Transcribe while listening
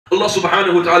Allah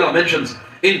subhanahu wa ta'ala mentions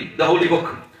in the Holy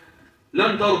Book,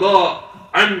 لَن تَرْضَى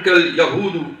عَنْكَ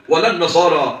الْيَهُودُ وَلَن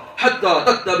نَصَارَى حَتَّى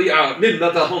تَتَّبِعَ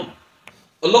مِلَّتَهُمْ.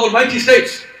 Allah Almighty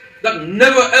states that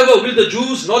never ever will the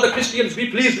Jews nor the Christians be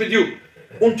pleased with you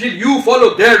until you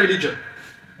follow their religion.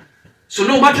 So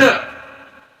no matter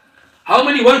how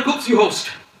many World Cups you host,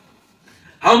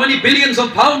 how many billions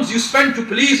of pounds you spend to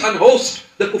please and host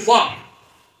the kuffar,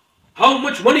 how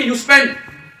much money you spend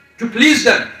to please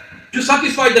them, to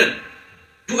satisfy them,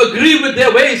 to agree with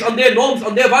their ways and their norms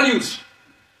and their values,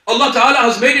 Allah Ta'ala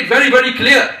has made it very, very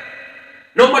clear.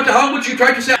 No matter how much you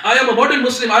try to say, I am a modern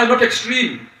Muslim, I am not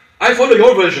extreme, I follow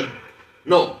your version.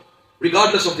 No.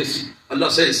 Regardless of this, Allah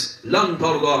says, لَن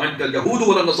تَرْضَى عَنْكَ الْيَهُودُ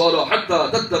وَلَا النَّصَارَى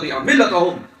حَتَّى تَتَّبِعَ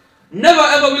مِلَّتَهُمْ. Never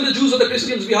ever will the Jews or the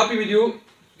Christians be happy with you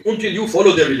until you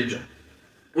follow their religion,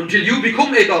 until you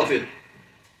become a kafir.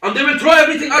 And they will throw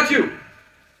everything at you.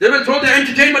 They will throw their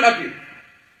entertainment at you.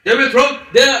 They will throw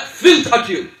their filth at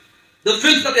you. The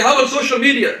filth that they have on social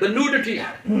media, the nudity,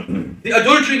 the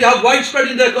adultery they have widespread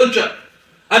in their culture.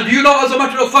 And do you know, as a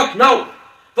matter of fact, now,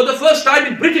 for the first time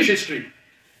in British history,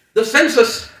 the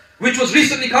census, which was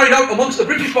recently carried out amongst the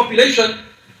British population,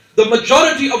 the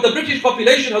majority of the British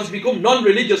population has become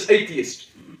non-religious atheists.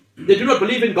 They do not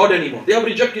believe in God anymore. They have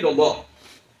rejected Allah.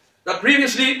 That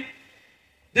previously,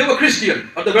 they were Christian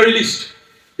at the very least.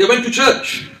 They went to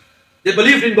church. They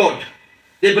believed in God.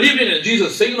 They believed in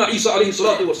Jesus, Sayyidina Isa alayhi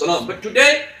salatu wasalam. But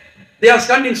today, they are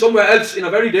standing somewhere else in a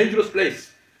very dangerous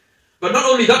place. But not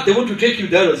only that, they want to take you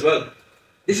there as well.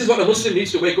 This is what a Muslim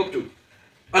needs to wake up to.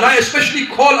 And I especially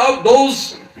call out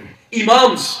those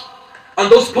imams and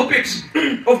those puppets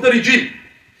of the regime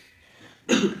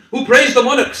who praise the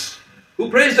monarchs, who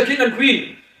praise the king and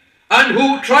queen, and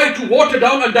who try to water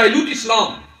down and dilute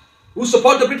Islam, who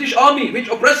support the British army which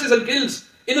oppresses and kills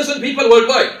innocent people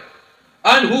worldwide,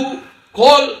 and who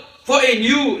call for a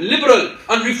new liberal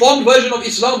and reformed version of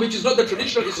Islam which is not the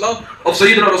traditional Islam of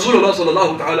Sayyidina Rasulullah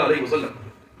sallallahu ta'ala alayhi wa sallam.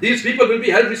 These people will be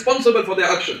held responsible for their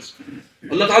actions.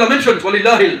 Allah Ta'ala mentions,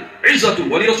 وَلِلَّهِ الْعِزَّةُ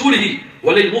وَلِرَسُولِهِ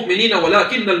وَلِلْمُؤْمِنِينَ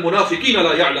وَلَكِنَّ الْمُنَافِقِينَ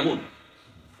لَا يَعْلَمُونَ.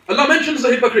 Allah mentions the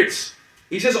hypocrites.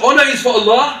 He says, honor is for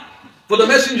Allah, for the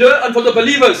messenger and for the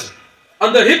believers.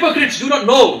 And the hypocrites do not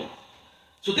know.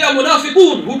 So they are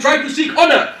munafiqun who try to seek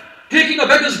honor, taking a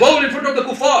beggar's bowl in front of the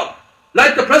kuffar.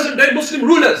 Like the present day Muslim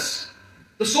rulers.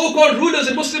 The so-called rulers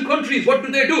in Muslim countries, what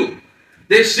do?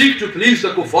 They seek to please the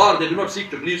kuffar, they do not seek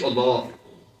to please Allah.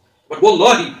 But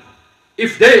wallahi,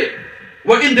 if they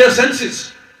were in their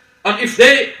senses, and if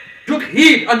they took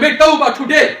heed and made tawbah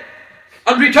today,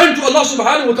 and returned to Allah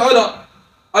subhanahu wa ta'ala,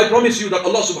 I promise you that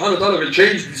Allah subhanahu wa ta'ala will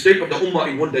change the state of the ummah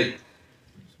in one day.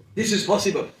 This is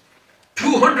possible.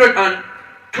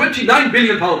 229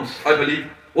 billion pounds, I believe,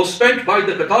 was spent by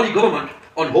the Qatari government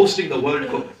on hosting the World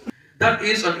Cup. That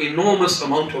is an enormous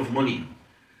amount of money.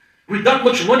 With that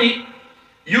much money,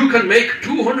 you can make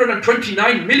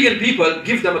 229 million people,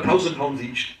 give them £1,000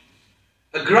 each.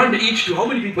 A grand each to how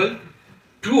many people?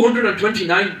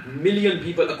 229 million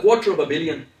people, a quarter of a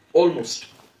billion, almost.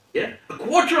 Yeah, a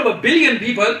quarter of a billion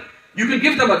people, you can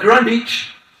give them a grand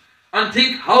each. And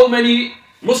think how many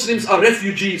Muslims are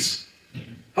refugees.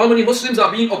 How many Muslims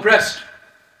are being oppressed.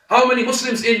 How many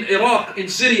Muslims in Iraq, in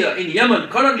Syria, in Yemen,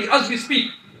 currently as we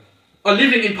speak, are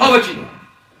living in poverty.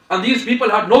 And these people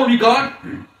have no regard.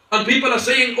 And people are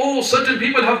saying, oh, certain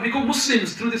people have become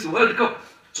Muslims through this World Cup.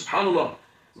 SubhanAllah.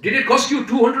 Did it cost you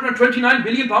 229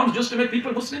 billion pounds just to make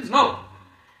people Muslims? No.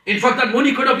 In fact, that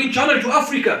money could have been channeled to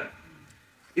Africa.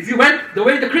 If you went the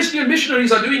way the Christian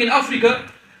missionaries are doing in Africa,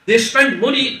 they spend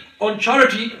money on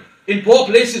charity in poor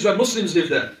places where Muslims live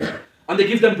there. And they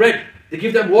give them bread, they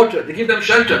give them water, they give them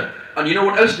shelter. And you know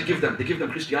what else they give them? They give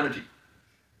them Christianity.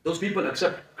 Those people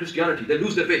accept Christianity, they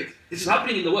lose their faith. This is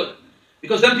happening in the world.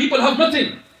 Because then people have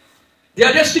nothing. They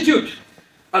are destitute.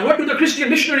 And what do the Christian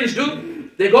missionaries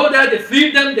do? They go there, they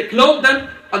feed them, they clothe them,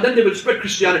 and then they will spread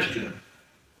Christianity to them.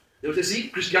 They will say, see,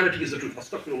 Christianity is the truth.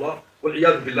 Astaghfirullah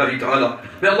wal-iyadhu billahi ta'ala.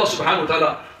 May Allah subhanahu wa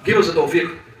ta'ala give us the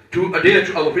tawfiq to adhere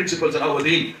to our principles and our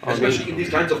deen, especially in these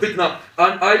times of fitna.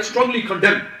 And I strongly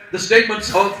condemn the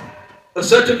statements of a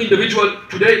certain individual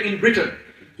today in Britain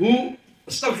who,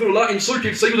 astaghfirullah,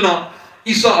 insulted Sayyidina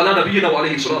Isa ala nabiyyina wa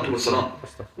alayhi salatu wasalam.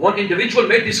 One individual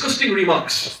made disgusting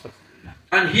remarks.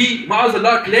 And he,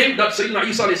 ma'azallah, claimed that Sayyidina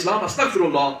Isa alayhi salam,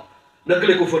 astaghfirullah,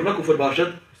 nakle kufr, na kufr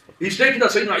bashad. He stated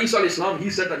that Sayyidina Isa alayhi salam, he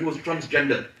said that he was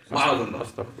transgender.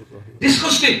 Ma'azallah.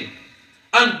 Disgusting.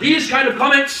 And these kind of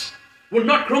comments would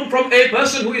not come from a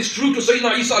person who is true to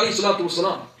Sayyidina Isa alayhi salatu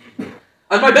wasalam.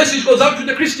 And my message goes out to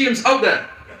the Christians out there,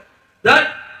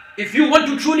 that if you want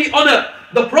to truly honor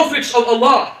the prophets of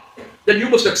Allah, then you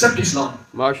must accept Islam.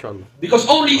 MashaAllah. Because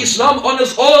only Islam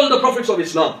honors all the prophets of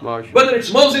Islam. MashaAllah. Whether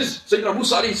it's Moses, Sayyidina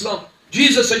Musa alayhi salam,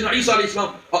 Jesus, Sayyidina Isa alayhi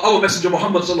salam, or our Messenger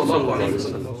Muhammad sallallahu alayhi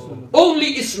wasallam.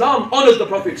 Only Islam honors the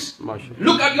prophets. MashaAllah.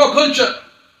 Look at your culture.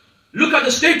 Look at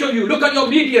the state of you. Look at your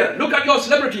media. Look at your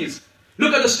celebrities.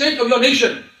 Look at the state of your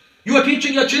nation. You are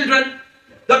teaching your children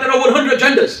that there are 100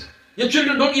 genders. Your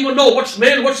children don't even know what's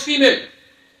male, what's female.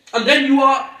 And then you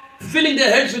are filling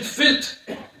their heads with filth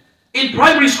in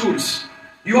primary schools.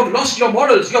 You have lost your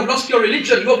morals, you have lost your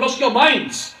religion, you have lost your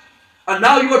minds. And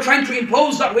now you are trying to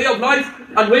impose that way of life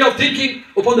and way of thinking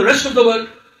upon the rest of the world.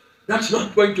 That's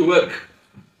not going to work.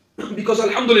 Because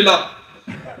alhamdulillah,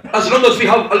 as long as we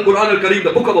have Al-Qur'an Al-Kareem,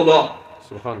 the book of Allah,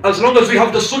 as long as we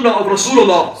have the Sunnah of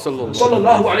Rasulullah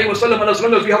sallallahu alayhi wa sallam, and as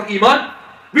long as we have Iman,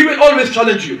 we will always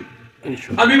challenge you. And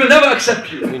we will never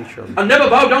accept you. And never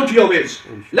bow down to your ways.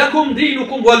 Lakum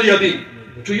deenukum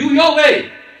waliyadeen. To you, your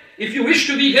way. If you wish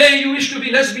to be gay, you wish to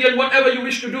be lesbian, whatever you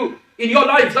wish to do in your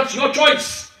life, that's your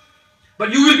choice.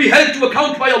 But you will be held to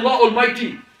account by Allah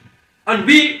Almighty. And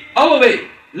we, our way,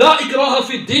 la ikraha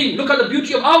fi deen. Look at the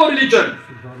beauty of our religion.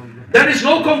 There is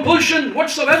no compulsion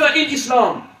whatsoever in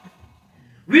Islam.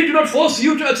 We do not force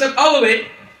you to accept our way.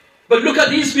 But look at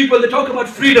these people, they talk about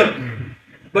freedom.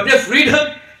 But their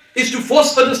freedom is to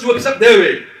force others to accept their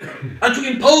way. And to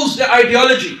impose their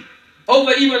ideology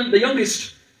over even the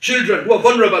youngest children who are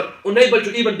vulnerable, unable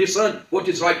to even discern what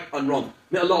is right and wrong.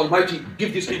 May Allah Almighty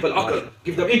give these people aql,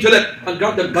 give them intellect, and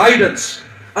grant them guidance.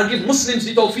 And give Muslims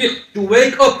the tawfiq to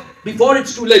wake up before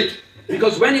it's too late.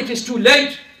 Because when it is too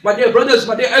late, my dear brothers,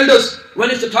 my dear elders,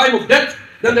 when it's the time of death,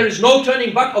 then there is no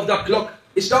turning back of that clock.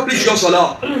 Establish your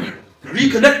salah.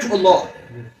 Reconnect to Allah.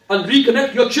 And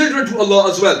reconnect your children to Allah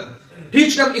as well.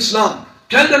 Teach them Islam.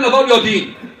 Tell them about your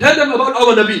deen. Tell them about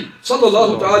our Nabi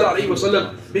sallallahu ta'ala alayhi wa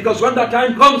sallam. Because when that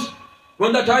time comes,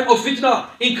 when the time of fitna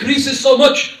increases so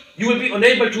much, you will be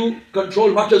unable to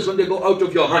control matters when they go out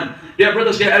of your hand. Dear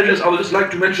brothers, dear elders, I would just like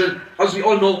to mention, as we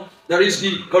all know, there is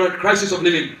the current crisis of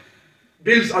living.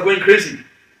 Bills are going crazy.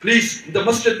 Please, the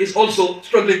masjid is also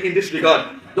struggling in this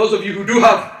regard. Those of you who do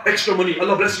have extra money,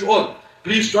 Allah bless you all.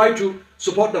 Please try to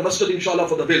support the masjid, inshallah,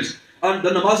 for the bills. And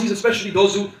the namazis, especially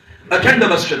those who attend the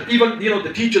masjid, even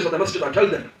the teachers of the masjid, I tell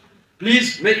them,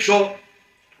 please make sure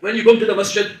when you come to the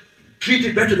masjid, treat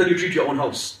it better than you treat your own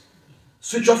house.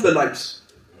 Switch off the lights.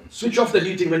 Switch off the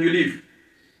heating when you leave.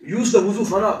 Use the wuzu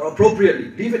khana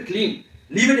appropriately. Leave it clean.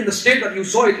 Leave it in the state that you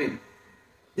saw it in.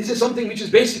 This is something which is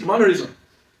basic mannerism.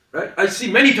 Right? I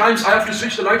see many times I have to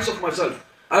switch the lights off myself.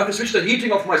 I have to switch the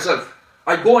heating off myself.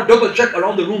 I go and double check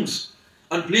around the rooms.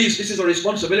 And please, this is a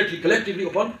responsibility collectively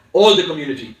upon all the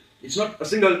community. It's not a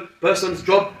single person's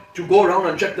job to go around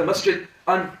and check the masjid.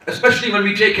 And especially when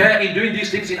we take care in doing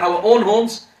these things in our own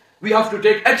homes, we have to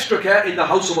take extra care in the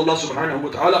house of Allah subhanahu wa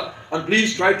ta'ala. And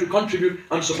please try to contribute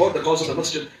and support the cause of the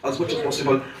masjid as much as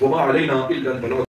possible. وَمَا عَلَيْنَا إِلَّا الْبَلَاغُ